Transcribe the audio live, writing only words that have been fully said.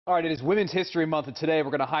All right, it is Women's History Month, and today we're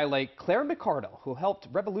going to highlight Claire McCardell, who helped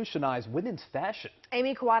revolutionize women's fashion.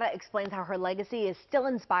 Amy Kawada explains how her legacy is still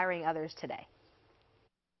inspiring others today.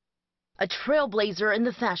 A trailblazer in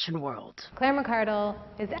the fashion world. Claire McCardell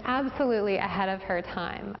is absolutely ahead of her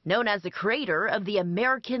time. Known as the creator of the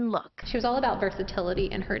American look. She was all about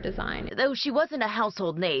versatility in her design. Though she wasn't a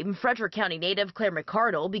household name, Frederick County native Claire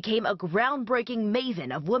McCardell became a groundbreaking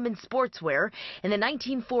maven of women's sportswear in the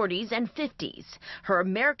 1940s and 50s. Her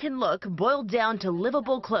American look boiled down to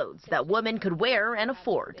livable clothes that women could wear and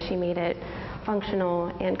afford. She made it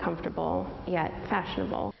functional and comfortable, yet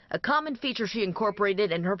fashionable. A common feature she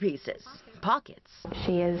incorporated in her pieces: pockets.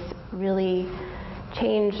 She has really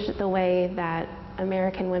changed the way that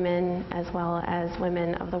American women, as well as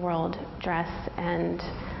women of the world, dress and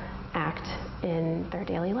act in their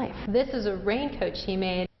daily life. This is a raincoat she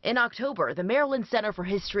made. In October, the Maryland Center for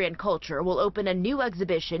History and Culture will open a new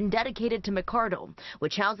exhibition dedicated to McCardell,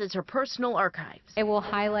 which houses her personal archives. It will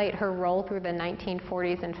highlight her role through the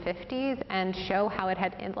 1940s and 50s and show how it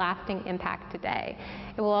had a lasting impact today.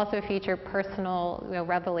 It will also feature personal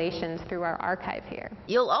revelations through our archive here.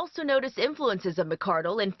 You'll also notice influences of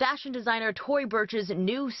McCardell in fashion designer Tory Burch's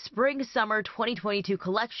new Spring-Summer 2022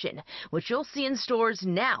 collection, which you'll see in stores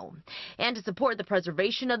now. And to support the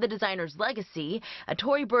preservation of the designer's legacy, a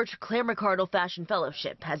Tory Burch Claire McCardell Fashion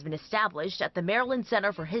Fellowship has been established at the Maryland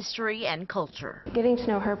Center for History and Culture. Getting to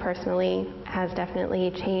know her personally has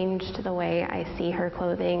definitely changed the way I see her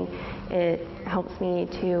clothing. It helps me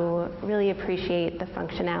to really appreciate the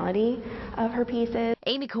functionality of her pieces.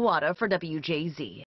 Amy Kawada for WJZ.